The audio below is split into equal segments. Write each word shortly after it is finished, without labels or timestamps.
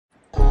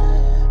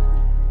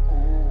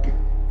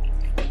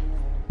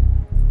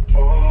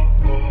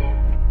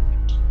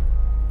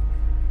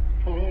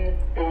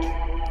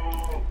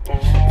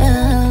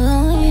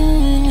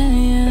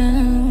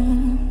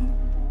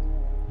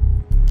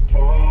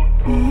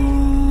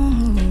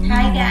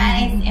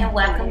and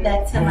welcome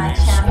back to my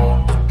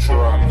channel.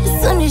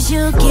 As soon as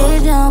you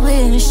get down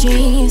with the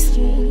streets,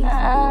 you're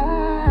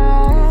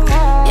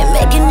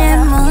making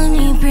that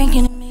money,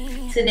 bringing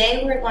me.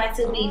 Today we're going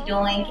to be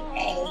doing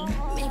a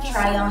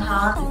try on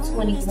haul. I'm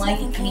 21,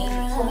 you can be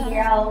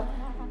 20-year-old.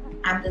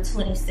 I'm the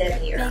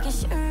 27-year-old.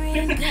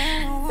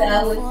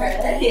 So with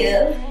further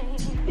ado,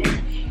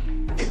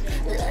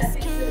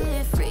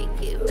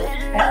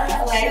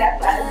 wait, I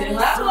gotta do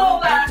my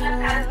moonwalk.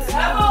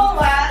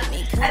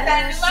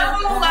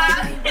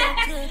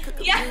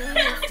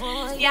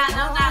 Yeah,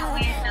 I'm not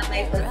wearing no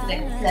makeup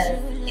today because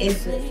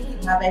it's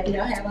just, my baby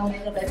don't have no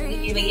makeup, but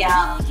we giving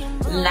y'all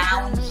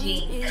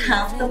loungy,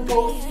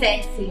 comfortable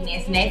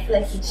sexiness,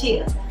 Netflix and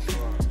chill.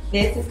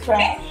 This is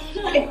crap.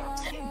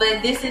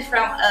 But this is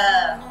from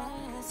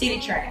City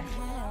Trend.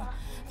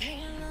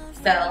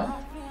 So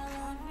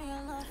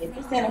it's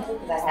the center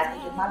because I have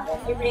to do my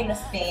back arena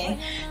spin.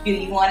 Do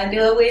you want to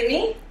do it with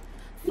me?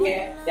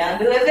 Yeah. Don't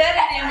do it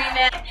better than me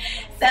now.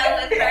 So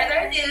with further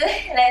ado,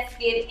 let's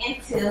get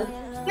into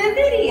the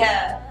video.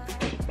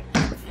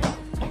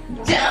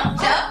 Jump,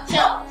 jump,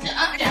 jump,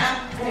 jump,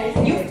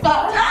 jump. You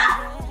fall on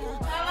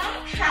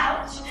the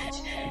couch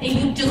and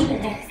you do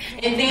that.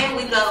 And then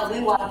we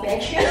walk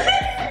back.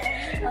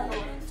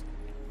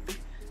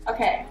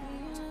 Okay.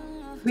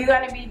 We're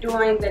going to be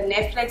doing the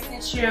Netflix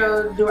and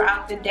chill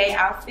throughout the day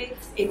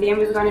outfits, and then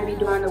we're going to be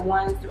doing the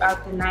ones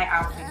throughout the night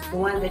outfits, the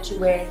ones that you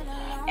wear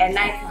at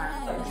nighttime.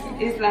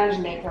 It's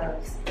lingerie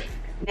clothes.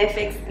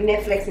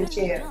 Netflix and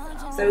chill.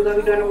 So we're going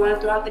to be doing the ones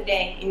throughout the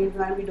day, and we're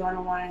going to be doing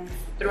the ones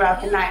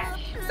throughout the night.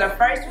 So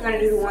first we're going to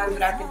do the ones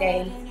throughout the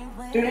day,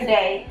 through the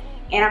day,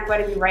 and I'm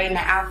going to be rating the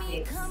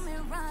outfits.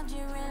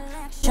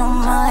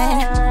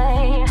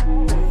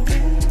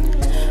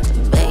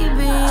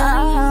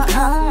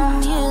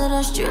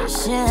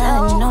 Stressing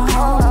no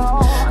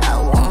more. I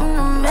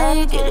wanna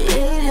make it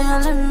easy.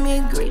 Let me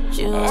greet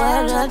you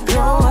at the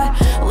door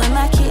with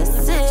my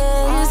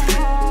kisses,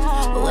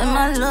 with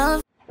my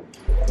love.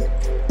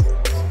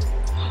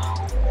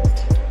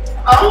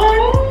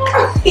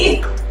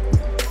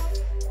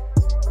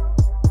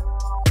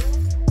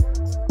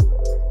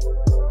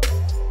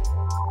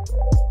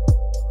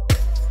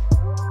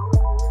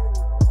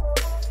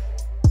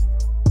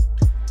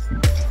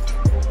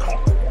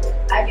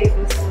 I get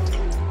this one.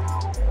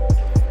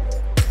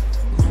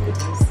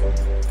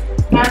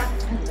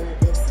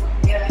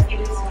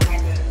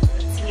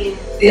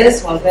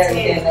 This one better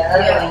than the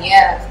other one,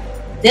 yeah.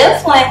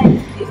 This one,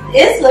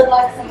 it look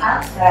like some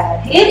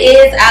outside. It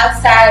is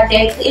outside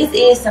day. It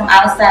is some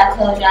outside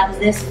clothes, y'all, because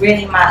this is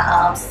really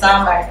my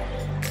summer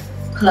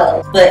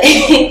clothes. But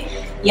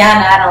y'all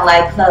know I don't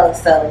like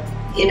clothes, so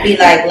it be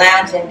like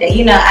lounging day.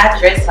 You know, I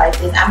dress like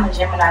this. I'm a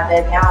Gemini,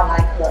 baby. I don't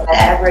like clothes.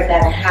 I work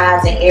out in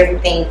hives and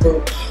everything,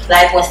 boo.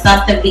 Like when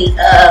something be Look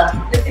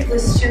at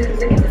this shoe.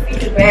 Look at the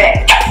future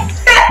bag.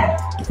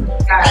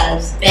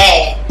 Guys,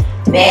 bad.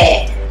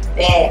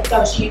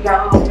 So she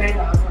got on bag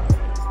on.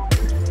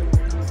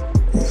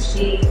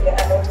 She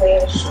gotta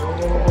wear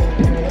shorts,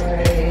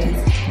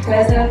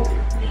 cause I'm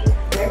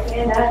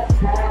working up.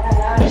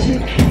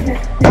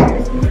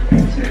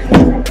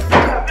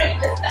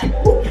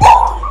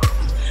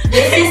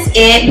 This is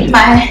it.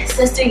 My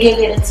sister gave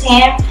it a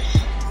 10.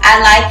 I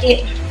like it.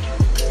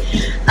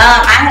 I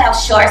have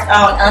shorts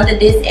on under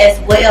this as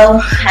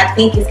well. I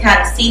think it's kind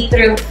of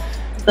see-through,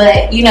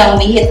 but you know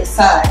when we hit the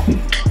sun.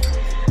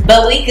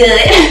 But we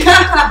good.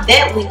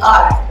 That we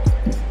are.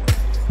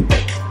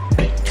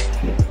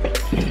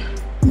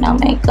 No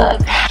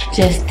makeup.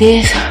 Just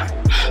this.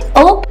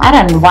 Oh, I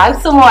done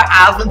wiped some more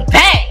out.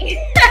 Bang!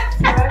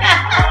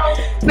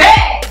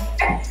 Bang!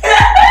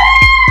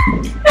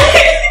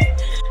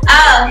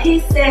 Oh, he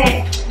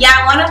said,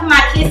 yeah, one of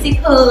my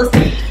kissy poos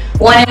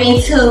wanted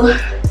me to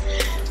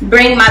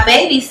bring my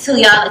babies to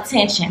y'all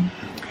attention.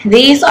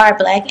 These are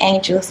black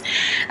angels.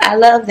 I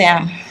love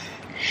them.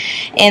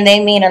 And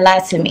they mean a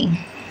lot to me.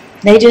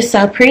 They just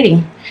so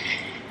pretty.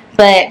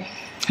 But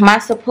my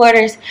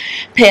supporters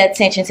pay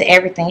attention to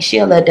everything. She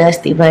a little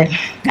dusty, but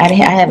I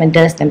haven't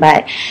dusted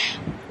by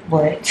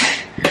what?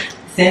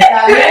 Since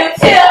I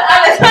moved here,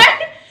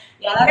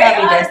 y'all, I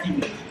gotta be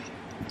dusting.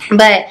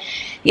 But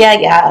yeah,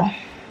 y'all,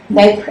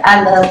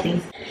 I love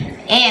these.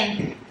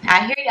 And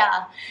I hear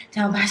y'all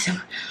talking about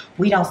some,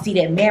 we don't see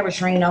that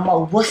marriage ring no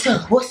more. What's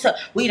up? What's up?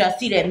 We don't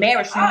see that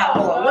marriage ring no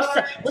more. What's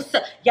up? What's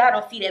up? Y'all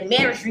don't see that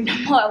marriage ring no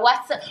more.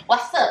 What's up?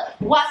 What's up?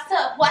 What's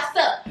up? What's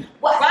up?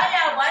 Why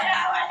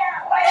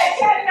y'all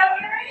trying to know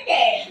the ring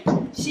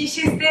again? She's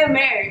still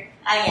married.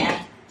 I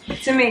am.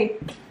 To me.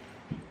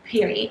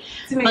 Period.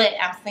 To me. But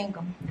I'm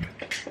single.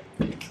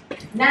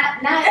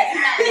 Not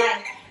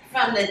like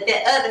from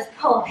the other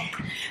point.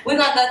 We're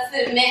gonna go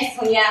to the next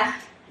one, y'all.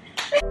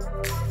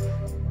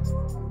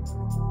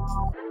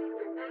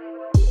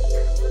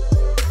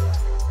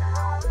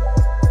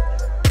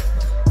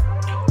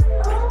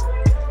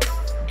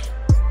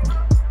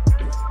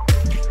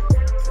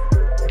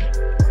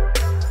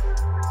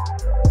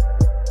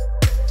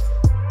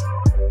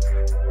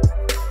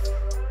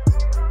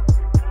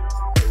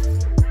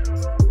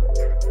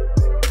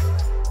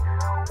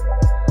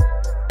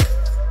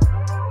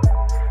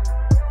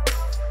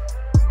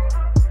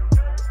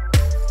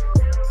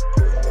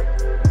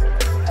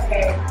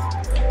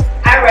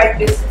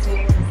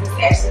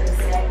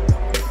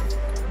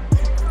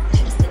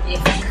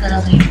 color.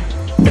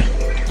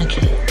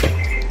 Okay.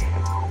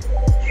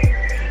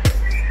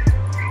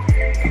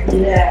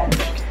 Yeah.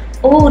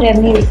 Oh,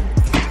 that music.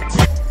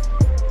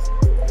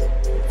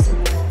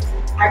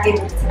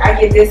 I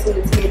give this one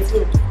a 10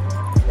 too.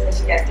 So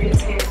she got 3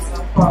 10s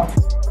so far.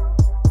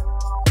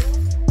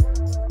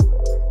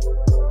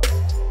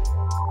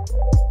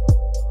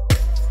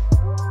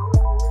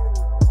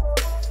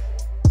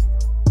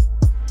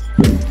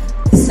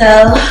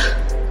 So,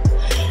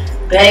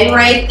 they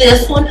rate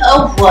this one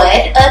a what?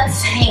 A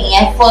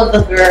 10 for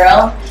the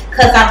girl.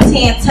 Cause I'm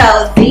 10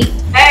 toes deep.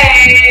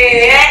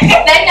 Hey!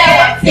 They know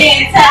I'm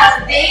 10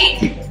 toes deep.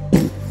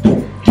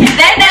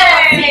 They know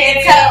I'm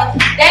 10 toes.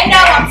 They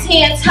know I'm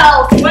 10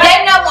 toes. What? They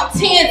know I'm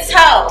 10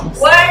 toes.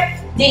 What?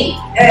 Deep.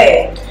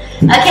 Hey.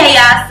 Okay,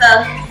 y'all. So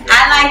I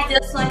like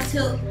this one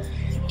too,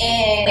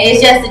 and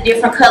it's just a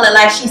different color,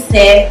 like she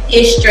said.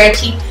 It's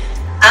stretchy.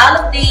 All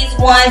of these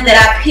ones that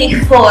I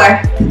picked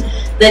for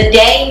the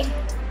day,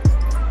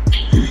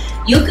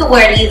 you could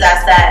wear these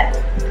outside.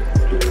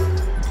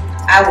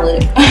 I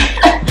would.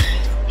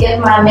 If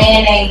my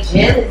man ain't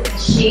jealous and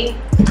shit.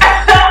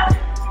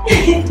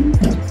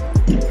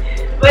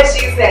 What she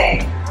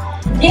say?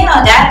 He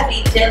don't gotta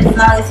be jealous as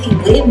long as he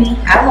with me.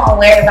 I won't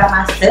wear it by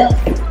myself.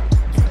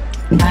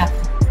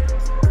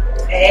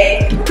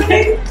 Hey.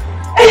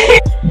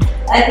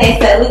 Okay,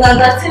 so we're gonna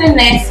go to the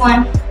next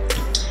one.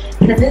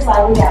 Cause this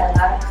like we got a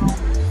lot of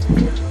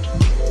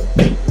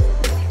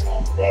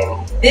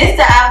this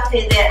the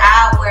outfit that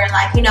I wear,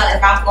 like, you know,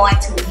 if I'm going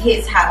to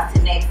his house to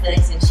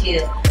Netflix and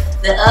chill.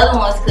 The other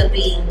ones could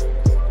be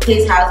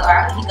his house, or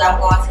I'm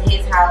going to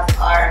his house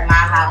or my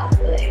house,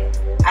 but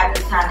I be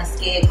kind of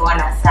scared going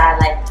outside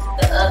like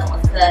the other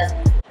ones, cause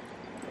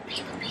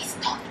people be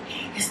stuck.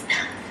 It's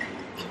not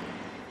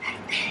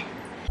like that.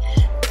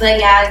 But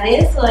y'all,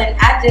 this one,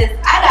 I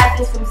got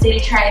this from City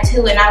Train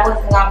too, and I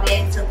wasn't gonna be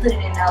able to put it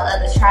in no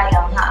other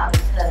try-on haul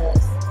because,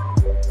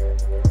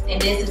 and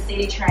this is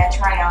City Train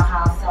try-on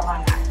haul, so why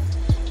not?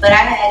 But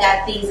I had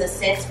got these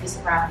accessories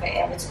from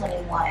Forever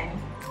 21.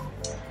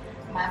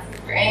 My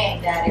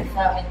friend got it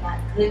from me, my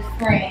good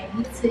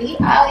friend. He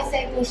always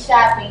take me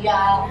shopping,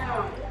 y'all.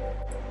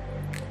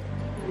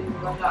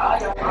 Look at my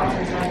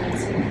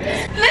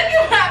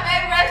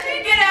baby, bro. She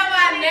get on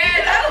my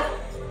nerves.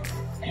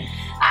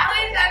 I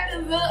wish I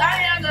could zoom. I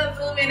ain't gonna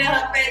zoom into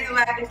her face if I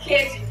could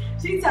catch it.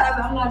 She told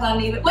me I'm not gonna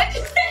leave it. What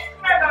you think?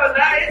 I don't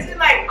know. It's just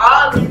like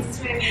all these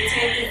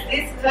 2010s.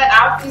 These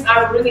outfits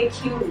are really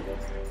cute.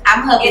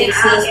 I'm her big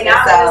sister, and I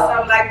wear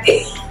something like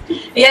this.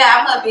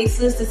 Yeah, I'm her big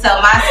sister, so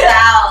my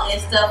style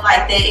and stuff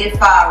like that, it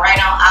fall right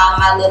on all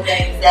my little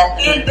babies.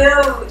 It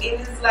do.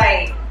 It is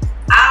like,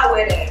 I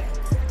wear that.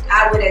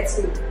 I wear that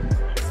too.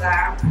 So I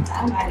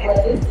might wear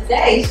this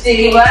today.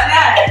 Shit. Why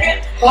not?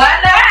 Why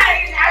not?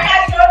 I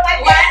got shorts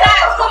like Why that.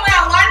 not? Come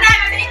on, why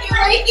not Tinky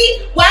Winky?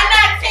 Why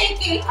not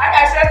Tinky? I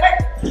got shorts like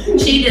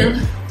She do.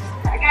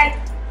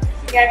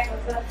 She got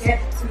shorts like that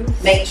too.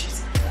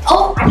 Matrix.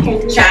 Oh, I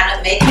can't do it. Trying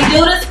to make you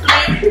do the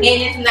split, and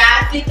it's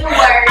not fit the word.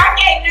 I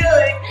can't do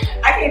it.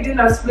 I can't do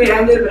no split.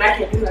 I'm little, but I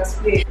can't do no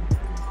split.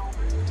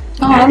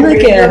 Oh,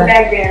 look at her.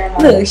 Back there,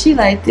 Look, she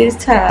like this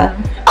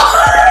time.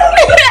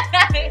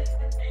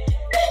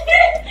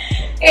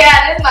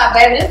 Yeah, this is my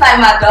baby. This is like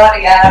my daughter,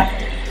 y'all.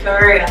 For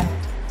real.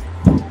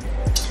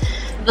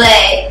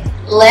 But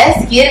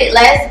let's get it.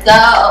 Let's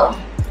go.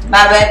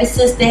 My baby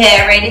sister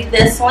had rated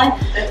this one a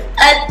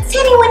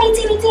teeny.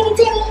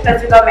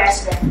 Let's go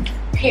match that.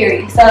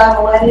 Period. So I'm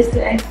gonna wear this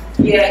today.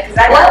 Yeah,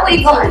 because What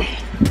we going?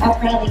 I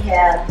probably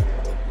have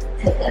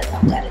took us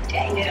somewhere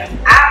today. Yeah.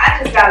 I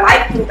just got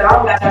light feet though. I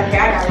don't got no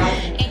hair. I got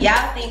light feet.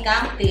 Y'all think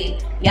I'm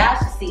thick? Y'all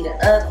should see the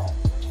other one.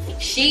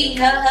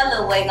 Her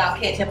little weight gonna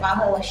catch up on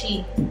her when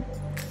she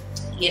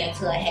get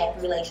into a happy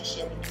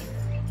relationship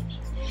again.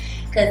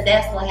 Cause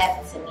that's what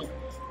happened to me.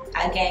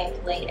 I gained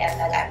weight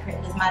after I got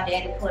pregnant. Cause my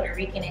daddy Puerto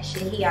Rican and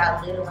shit. He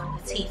all little on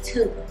the T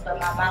too. But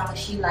my mama,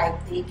 she like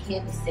big,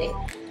 heavy set.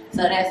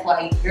 So that's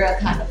why your girl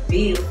kind of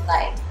feels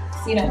like,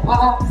 see them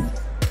arms?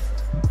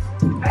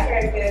 I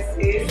heard that,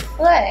 sis.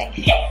 What?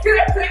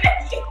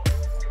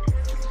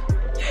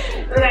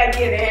 When I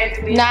get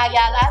it, Nah,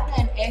 y'all, I've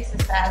been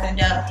exercising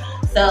though.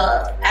 So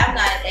I'm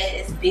not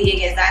as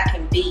big as I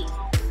can be.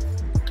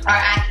 Or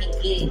I can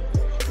get.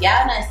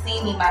 Y'all done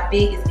seen me my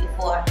biggest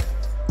before.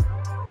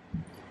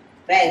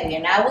 Baby,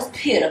 and I was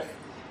pitiful.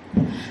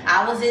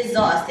 I was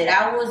exhausted.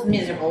 I was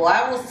miserable.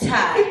 I was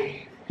tired.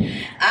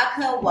 I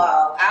couldn't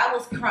walk. I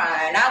was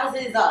crying. I was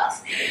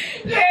exhausted.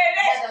 Yeah,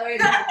 no, man,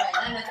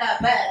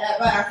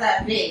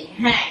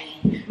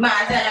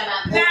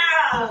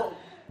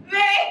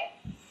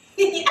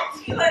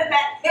 you look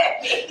that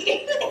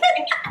heavy.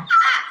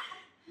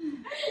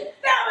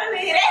 Don't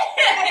believe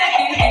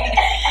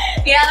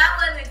that. Yeah, I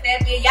wasn't that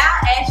big. Y'all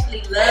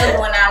actually loved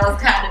when I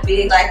was kind of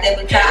big like that,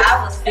 but y'all,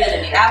 I was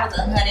feeling it. I was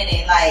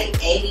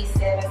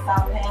 187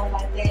 something pounds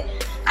like that.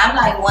 I'm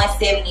like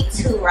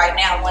 172 right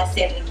now,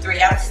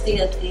 173. I'm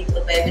still thick,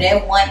 but baby,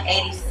 that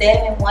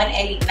 187,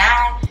 189,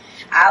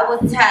 I was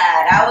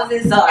tired. I was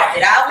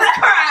exhausted. I was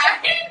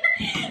crying.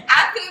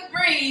 I couldn't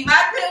breathe.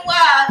 I couldn't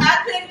walk. I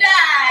couldn't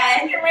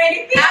die. You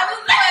ready? I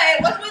was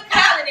like, what's with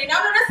calling it?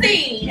 I'm gonna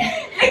see.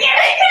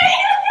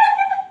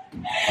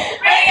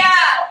 Hey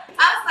y'all,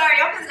 I'm sorry.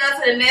 I'm just going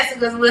to the next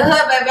because with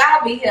her, baby,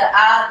 I'll be here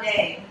all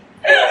day.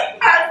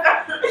 I'm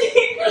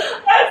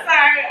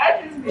sorry. I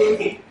just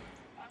did it.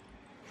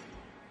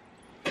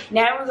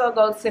 Now we're gonna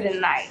go to the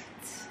night.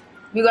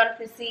 We're gonna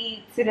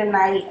proceed to the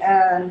night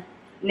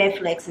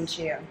Netflix and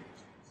chill.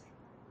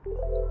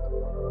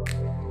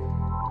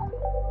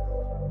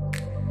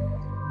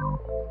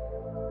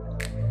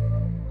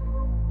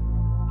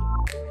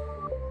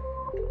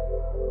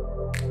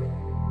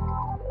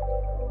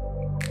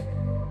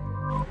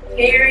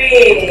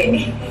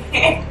 Period.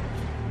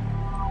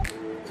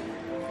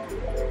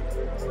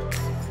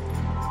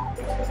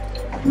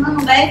 Come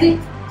on, baby.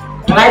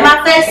 Light my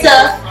face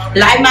up.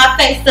 Light my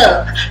face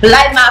up.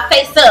 Light my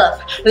face up.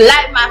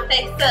 Light my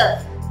face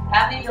up. I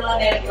be doing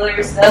that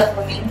blurry stuff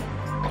for me.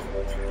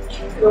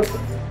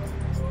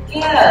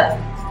 Yeah.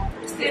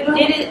 Still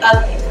did it?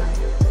 Okay.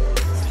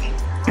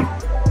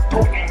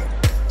 Okay.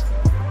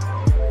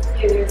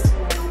 It is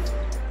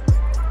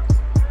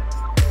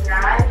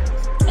 9.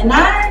 A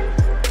 9?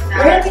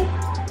 Really?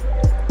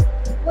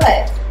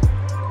 What?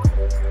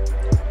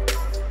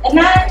 A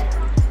 9?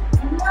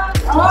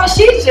 Oh,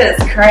 she's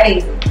just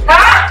crazy.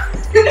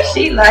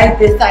 She like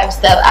this type of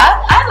stuff.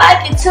 I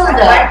like it too, though.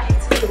 I like it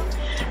too.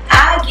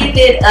 I give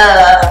it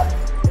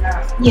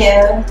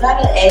yeah, like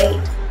an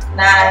 8, 9.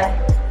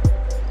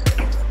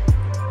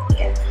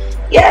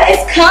 Yeah,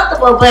 it's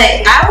comfortable, but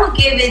I would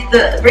give it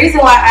the reason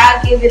why I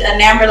give it a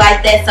number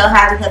like that so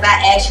high because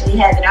I actually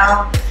have it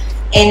on,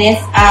 and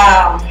it's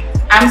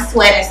I'm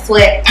sweating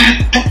sweat.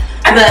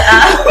 But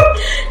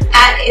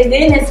and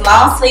then it's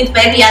long sleeves,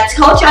 baby. I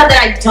told y'all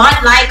that I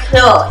don't like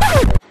clothes.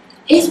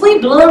 Is we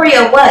blurry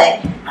or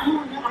what? I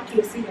don't know. I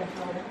can't see that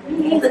photo.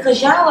 Me neither,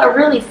 because y'all are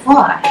really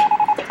far.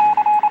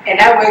 And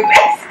that way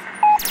best.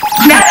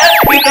 Not us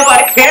speaking on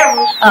the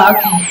camera. Oh,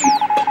 okay.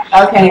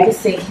 Okay, you can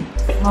see.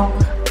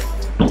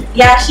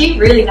 Yeah, she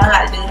really know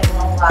how to do the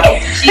moonwalk.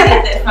 She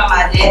did that from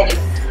my daddy.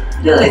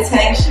 Do it,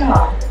 Tank. Show him.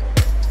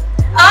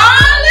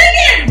 Oh, look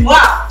at it.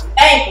 Wow.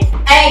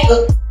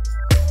 Ankle.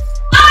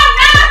 Oh,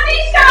 no,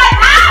 she's showing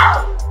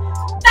out.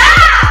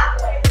 Stop.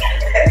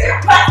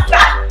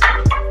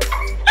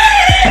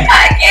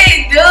 I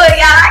can't do it,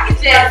 y'all. I can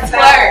just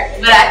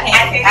twerk, but I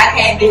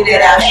can't do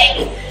that out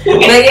here.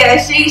 But yeah,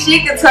 she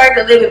can twerk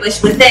a little bit, but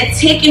with that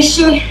ticket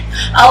shit,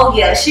 oh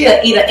yeah, she'll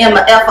eat an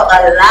MF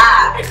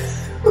alive.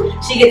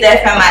 She get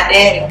that from my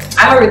daddy.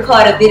 I'm gonna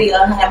record a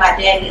video of her and my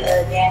daddy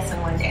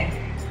dancing one day.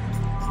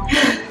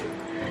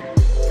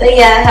 So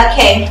yeah,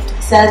 okay.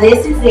 So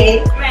this is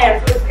it. Man,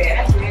 look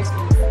at that.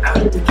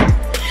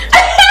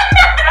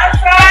 I'm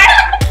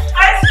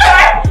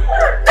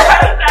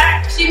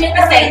sorry. She meant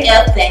to say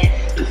F that.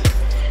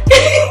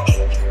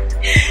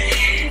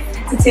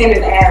 It's a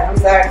 10.5. I'm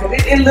sorry, but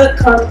it looked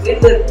comfortable.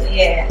 It looked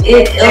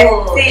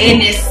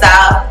and it's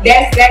soft.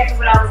 That's exactly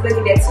what I was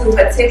looking at too.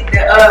 But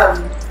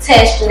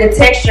the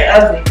texture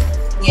of it.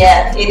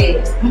 Yeah, it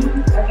is.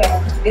 Okay.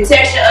 The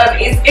texture of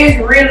it is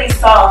really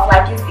soft.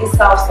 Like it's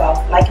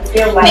soft. Like you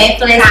feel like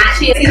Netflix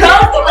it's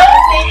comfortable.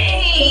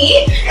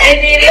 And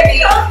then it be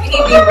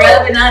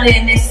rubbing on it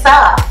and it's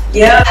soft.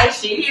 Yeah. Like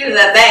she is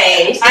a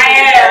babe. I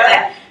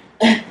am.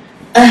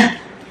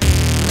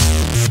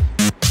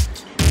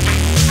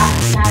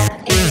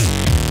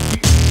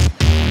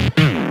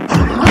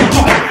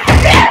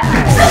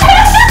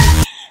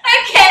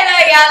 Okay,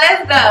 now y'all,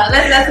 let's go.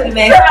 Let's go to the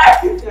next.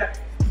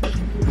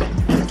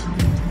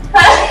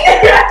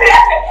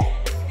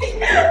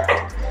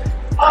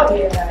 Oh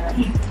yeah.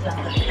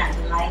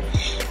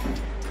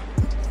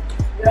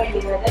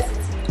 That's a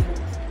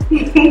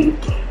 10.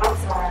 I'm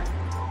sorry.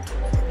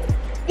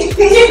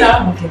 You know.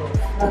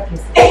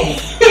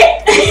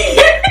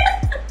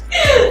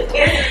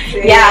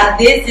 Yeah,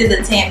 this is a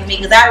 10 for me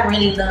because I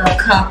really love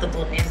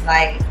comfortableness.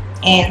 Like,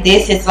 and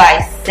this is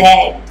like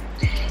sag,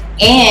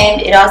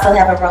 and it also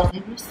have a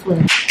rollable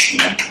sweater.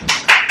 Yeah.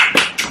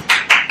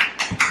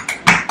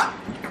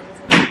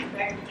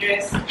 Back of the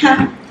dress.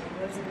 Huh?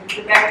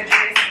 The back of the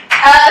dress.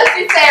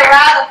 She said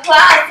round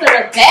applause to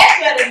the back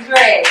of the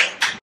dress.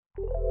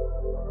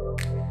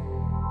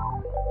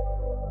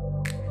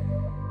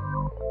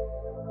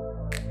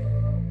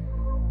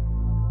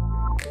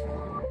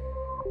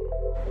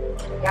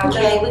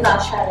 Okay, we're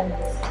gonna try to mix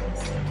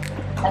this.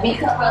 Let me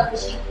come up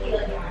because she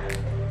killed y'all.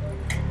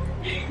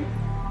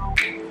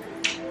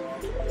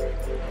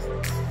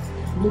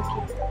 Look at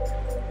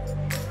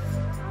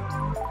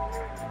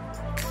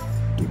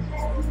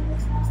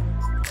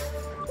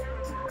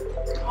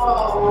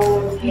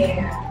Oh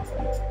yeah.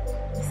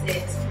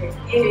 it's pretty.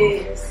 It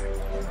is.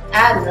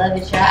 I love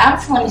it, y'all. I'm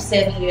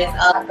 27 years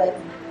old, but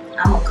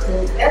I'm a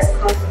cool. That's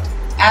comfortable.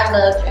 I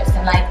love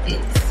dressing like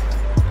this.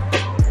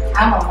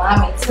 I'm a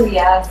mommy too,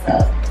 y'all,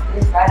 so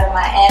it's right on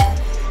my ass.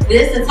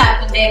 This is the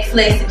type of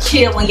Netflix and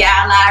chill when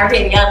y'all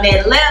already on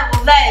that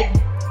level, baby.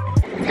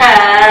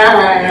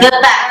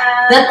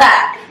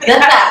 Goodbye.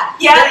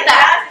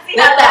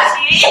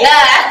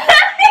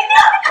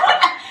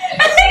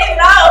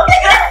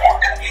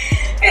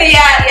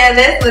 Yeah,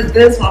 that's what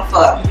this one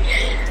for.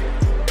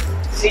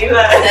 So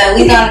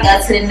we gonna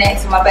go to the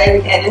next one. My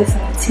baby got this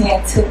one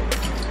 10 too.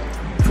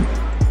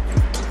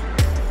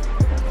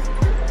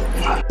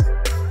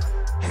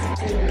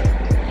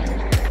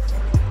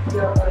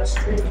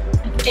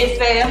 It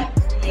fell.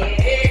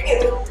 Yeah.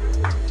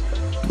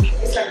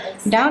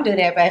 Don't do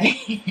that,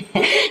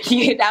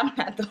 baby. I'm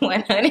not the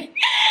one, honey.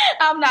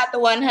 I'm not the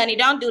one, honey.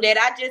 Don't do that.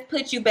 I just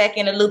put you back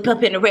in the loop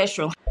up in the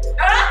restroom.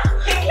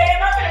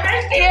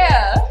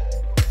 Yeah.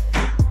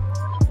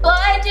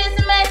 Boy, just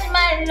imagine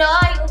my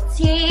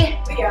loyalty.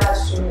 We all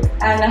should.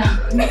 I know.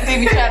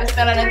 Baby trying to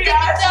stand on a tippy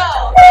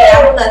toe. Yeah,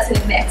 I'm gonna go to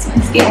the next one.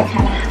 It's getting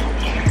kind of hot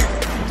there.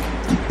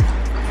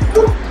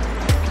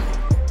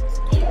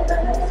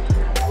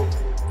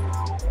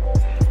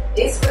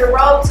 It's for the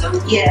road too?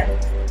 Yeah.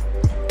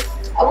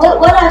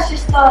 What I should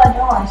start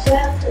doing? Should I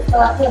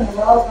start putting the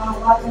robe on,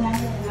 walking out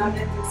here? No, let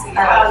me see. Oh,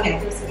 I'll okay.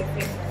 get this in the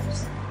pictures.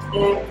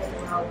 Then put the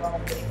robe on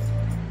it.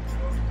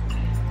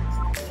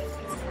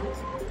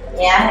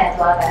 Yeah, I had to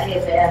walk out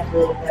here, but I'm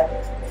good.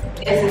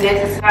 That's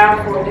a sound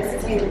for this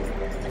 10.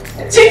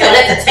 Chico,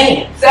 that's a 10.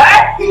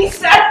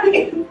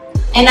 Sorry.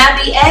 And I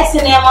be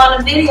asking them on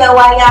the video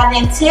why y'all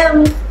didn't tell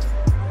me.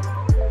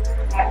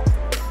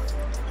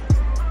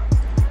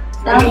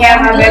 Let me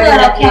have my baby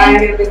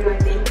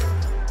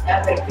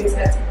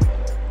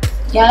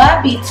Y'all,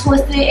 I be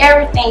twisting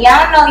everything.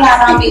 Y'all know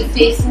y'all don't be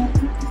fixing.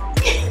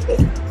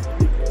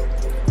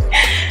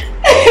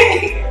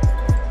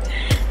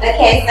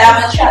 Okay, so I'm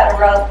gonna try to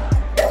roll.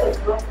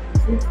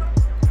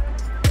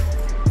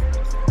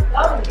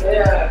 Oh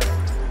yeah.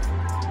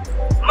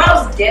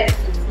 Most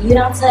definitely. You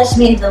don't touch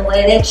me the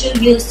way that you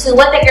used to.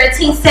 What the girl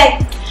T say?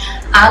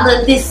 I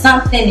look this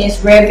something is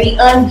very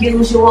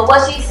unusual.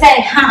 What she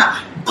say? Huh?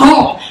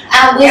 Boom.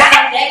 I wish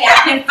someday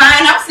I can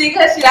find. I'm sick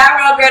of shit. I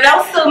wrote, girl.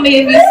 Don't sue me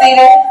if you see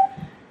that.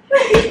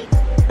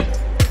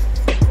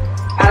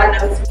 All I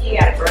know is you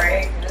gotta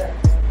brag.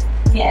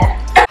 Yeah.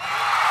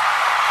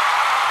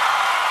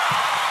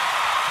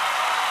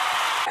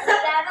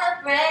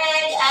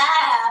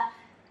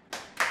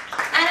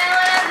 I don't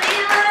wanna be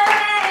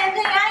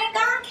with I ain't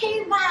gonna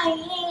keep my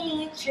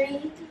entry.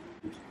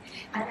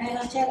 I ain't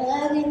gonna try to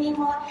love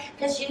anymore,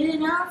 cause you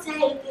don't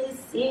take this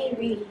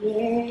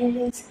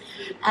serious.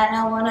 I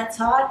don't wanna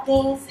talk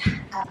things.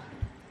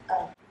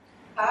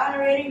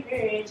 Already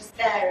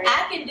registered.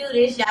 I can do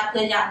this, y'all,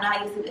 cause y'all know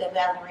I used to be a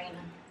ballerina.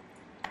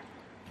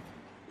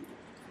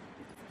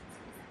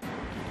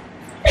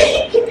 I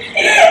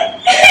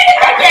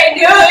can't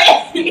do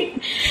it.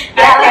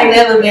 I've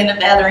never been a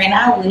ballerina.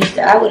 I wish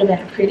that I would have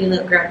been a pretty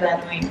little girl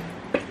ballerina.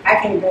 I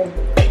can't do it.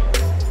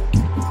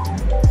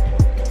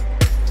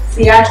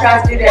 See, I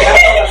tried to do that.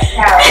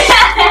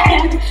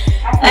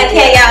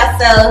 Okay, y'all,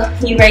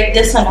 so you rate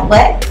this one a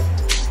what?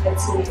 A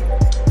 10.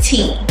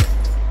 10.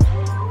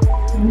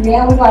 And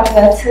then we're going to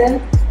go to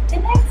the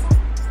next one.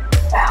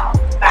 Bow,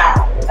 bow,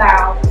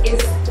 bow.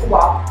 It's the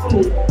walk for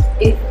me.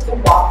 It's the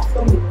walk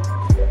for me.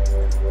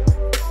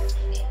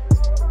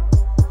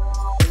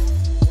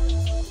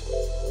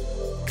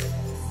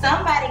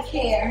 Somebody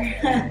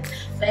care.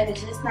 Baby,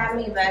 just not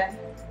me, baby.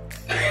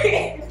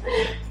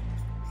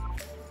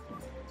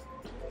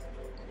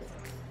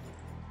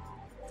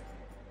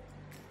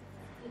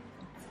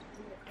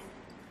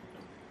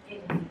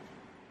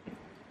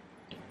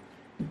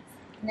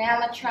 Now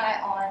I'm gonna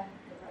try on.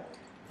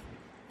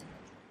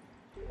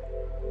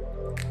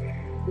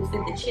 This is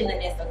the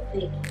chilliness of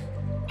clicking.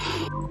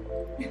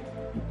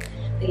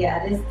 But yeah,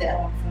 this is that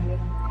one for me.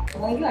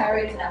 Well, you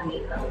already know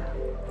me, though.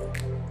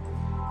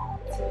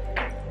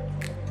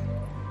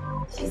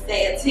 She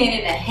said a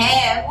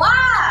 10.5.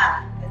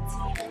 Why?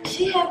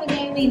 She haven't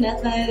gave me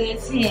nothing other than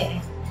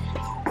 10.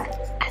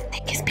 I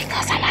think it's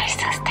because I'm her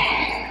sister.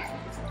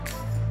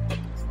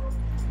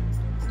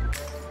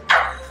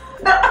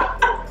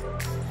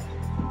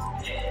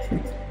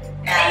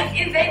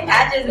 I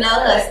just know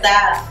her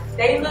style.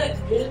 They look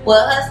good.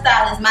 Well, her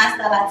style is my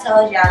style. I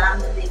told y'all I'm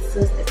the big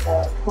sister, so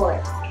of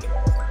course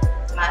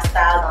my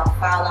style gonna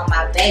fall on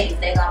my babies.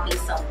 They gonna be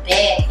some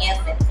bad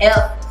infant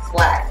elephants.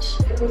 Watch.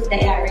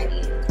 They already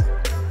is.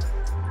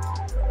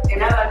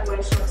 And I like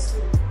wearing shorts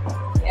too.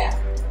 Yeah.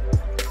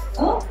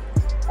 Oh.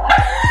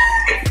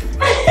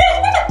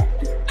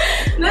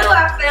 No,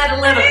 I felt a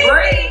little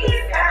breeze.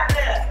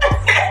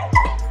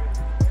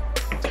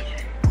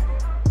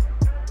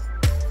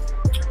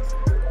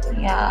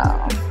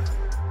 Y'all.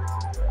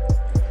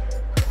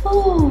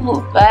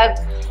 Ooh, babe.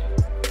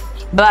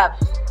 Babe.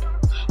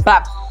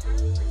 Babe.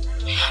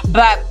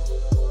 Babe.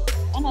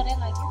 I know they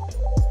like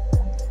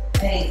it.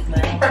 Hey,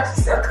 man.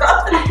 Let's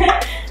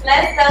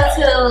go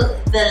to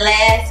the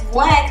last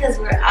one because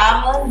we're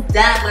almost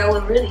done. Well,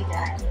 we're really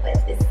done, but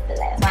this is the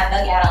last one. I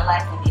know y'all don't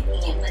like when it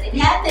ends, but it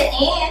has to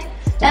end.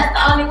 That's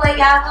the only way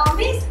y'all gonna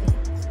miss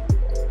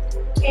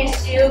me. And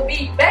she'll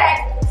be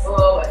back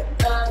for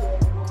another.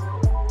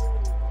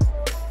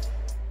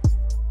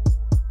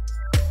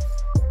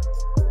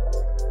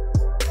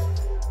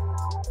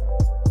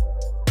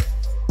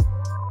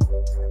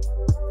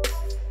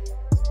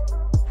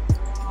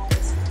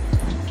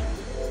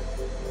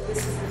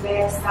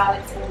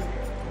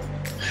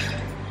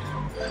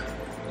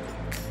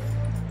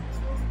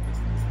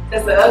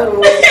 That's the other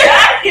one.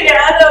 The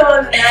other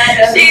one.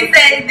 She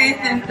said this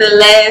is the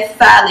last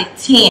solid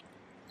 10.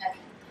 Okay.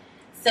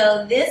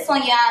 So this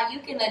one, y'all, you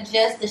can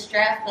adjust the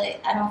strap,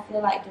 but I don't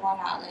feel like doing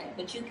all that.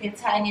 But you can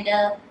tighten it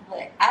up.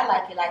 But I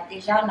like it like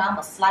this. Y'all know I'm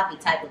a sloppy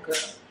type of girl.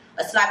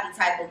 A sloppy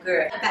type of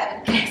girl.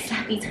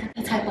 Sloppy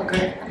type of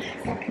girl.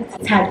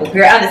 Type of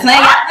girl.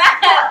 Understand?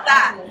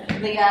 Stop.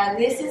 But y'all,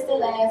 this is the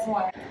last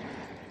one.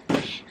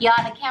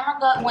 Y'all, the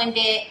camera went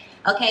dead.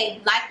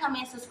 Okay, like,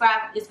 comment,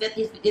 subscribe. It's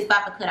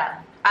about to cut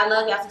out. I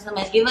love y'all so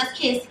much. Give us a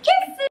kiss.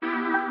 Kisses.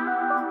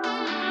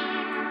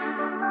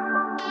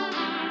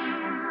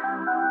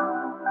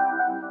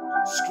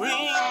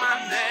 Scream my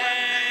name.